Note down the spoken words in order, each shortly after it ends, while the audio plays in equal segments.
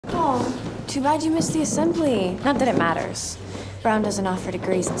Too bad you missed the assembly. Not that it matters. Brown doesn't offer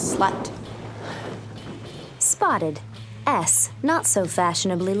degrees in slut. Spotted. S, not so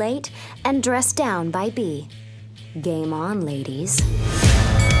fashionably late, and dressed down by B. Game on, ladies.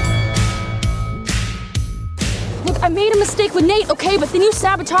 Look, I made a mistake with Nate, okay? But then you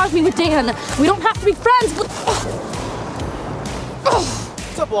sabotaged me with Dan. We don't have to be friends, but...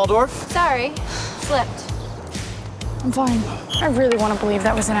 What's up, Waldorf? Sorry. Slipped. I'm fine. I really want to believe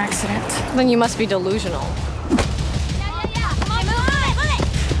that was an accident. Then you must be delusional.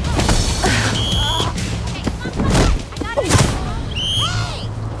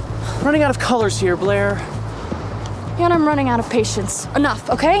 Running out of colors here, Blair. And I'm running out of patience. Enough,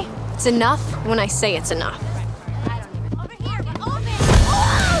 okay? It's enough when I say it's enough.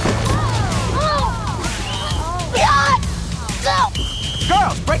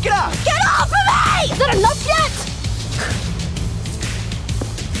 Girls, break it up! Get off of me! Is that enough yet?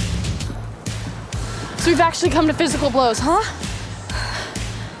 So we've actually come to physical blows, huh?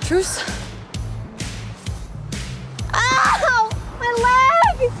 Truce? Ow! My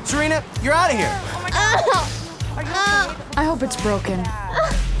leg! Serena, you're out of here. Oh my God. I hope it's broken.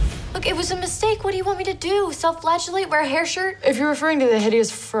 Look, it was a mistake. What do you want me to do? Self-flagellate? Wear a hair shirt? If you're referring to the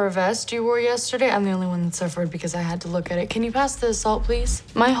hideous fur vest you wore yesterday, I'm the only one that suffered because I had to look at it. Can you pass the salt, please?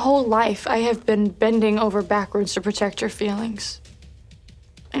 My whole life, I have been bending over backwards to protect your feelings.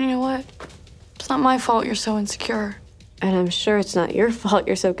 And you know what? It's not my fault you're so insecure. And I'm sure it's not your fault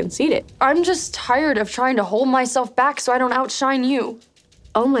you're so conceited. I'm just tired of trying to hold myself back so I don't outshine you.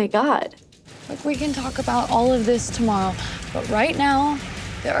 Oh my God. Look, we can talk about all of this tomorrow, but right now,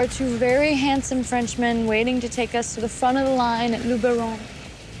 there are two very handsome Frenchmen waiting to take us to the front of the line at Luberon.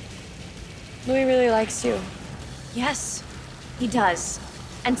 Louis really likes you. Yes, he does.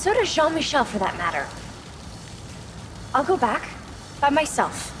 And so does Jean-Michel, for that matter. I'll go back by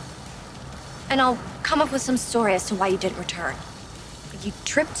myself. And I'll come up with some story as to why you didn't return. You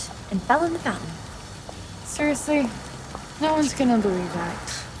tripped and fell in the fountain. Seriously, no one's gonna believe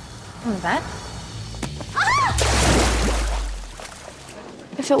that. Oh, that?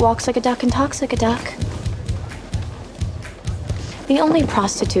 If it walks like a duck and talks like a duck. The only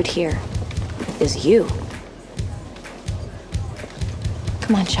prostitute here is you.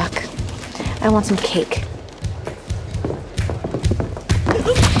 Come on, Chuck. I want some cake.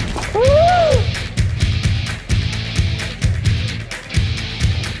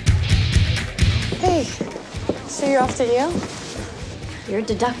 Hey, so you're off to Yale? Your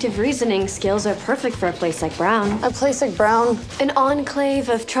deductive reasoning skills are perfect for a place like Brown. A place like Brown? An enclave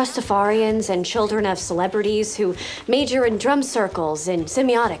of trustafarians and children of celebrities who major in drum circles and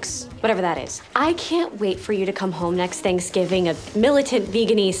semiotics, whatever that is. I can't wait for you to come home next Thanksgiving a militant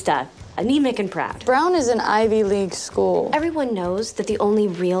veganista, anemic and proud. Brown is an Ivy League school. Everyone knows that the only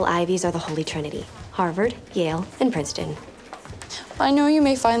real Ivies are the Holy Trinity: Harvard, Yale, and Princeton. I know you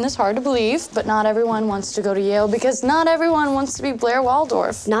may find this hard to believe, but not everyone wants to go to Yale because not everyone wants to be Blair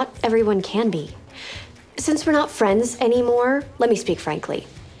Waldorf. Not everyone can be. Since we're not friends anymore, let me speak frankly.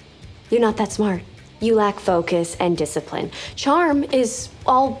 You're not that smart. You lack focus and discipline. Charm is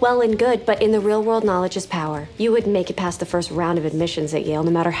all well and good, but in the real world, knowledge is power. You wouldn't make it past the first round of admissions at Yale,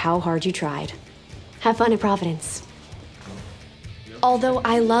 no matter how hard you tried. Have fun at Providence. Although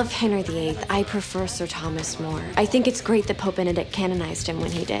I love Henry VIII, I prefer Sir Thomas more. I think it's great that Pope Benedict canonized him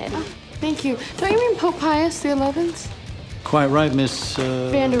when he did. Oh, thank you. Don't you mean Pope Pius the 11th? Quite right, Miss...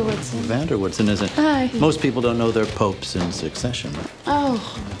 Van der Woodsen. Van der Woodsen, is it? Hi. Most people don't know they're popes in succession. Oh.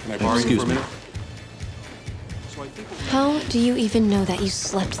 Can I borrow you Excuse for a me. minute? How do you even know that you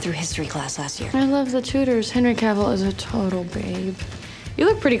slept through history class last year? I love the tutors. Henry Cavill is a total babe. You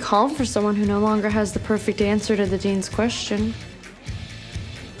look pretty calm for someone who no longer has the perfect answer to the dean's question.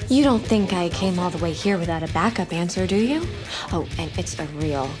 You don't think I came all the way here without a backup answer, do you? Oh, and it's a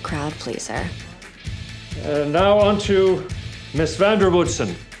real crowd pleaser. Now on to Miss Van der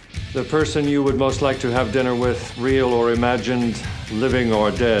Woodsen, the person you would most like to have dinner with, real or imagined, living or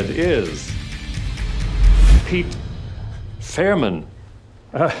dead, is Pete Fairman.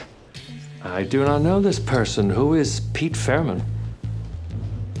 I do not know this person. Who is Pete Fairman?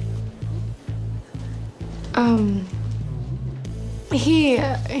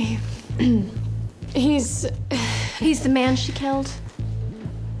 He's the man she killed.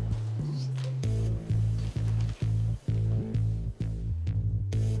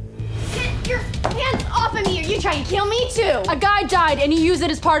 Get your hands off of me! Are you trying to kill me too? A guy died and you use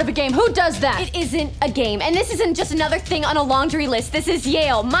it as part of a game. Who does that? It isn't a game, and this isn't just another thing on a laundry list. This is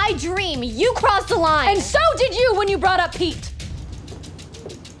Yale, my dream. You crossed the line. And so did you when you brought up Pete.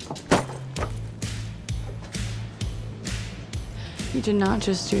 You did not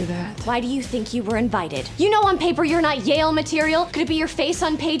just do that. Why do you think you were invited? You know on paper you're not Yale material. Could it be your face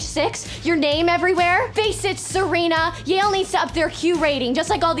on page 6? Your name everywhere? Face it, Serena. Yale needs to up their Q rating, just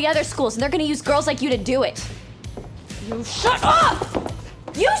like all the other schools, and they're gonna use girls like you to do it. You shut up!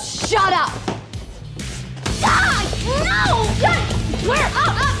 You shut up! Ah, no! Blair,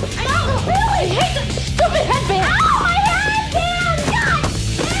 up! I really hate this!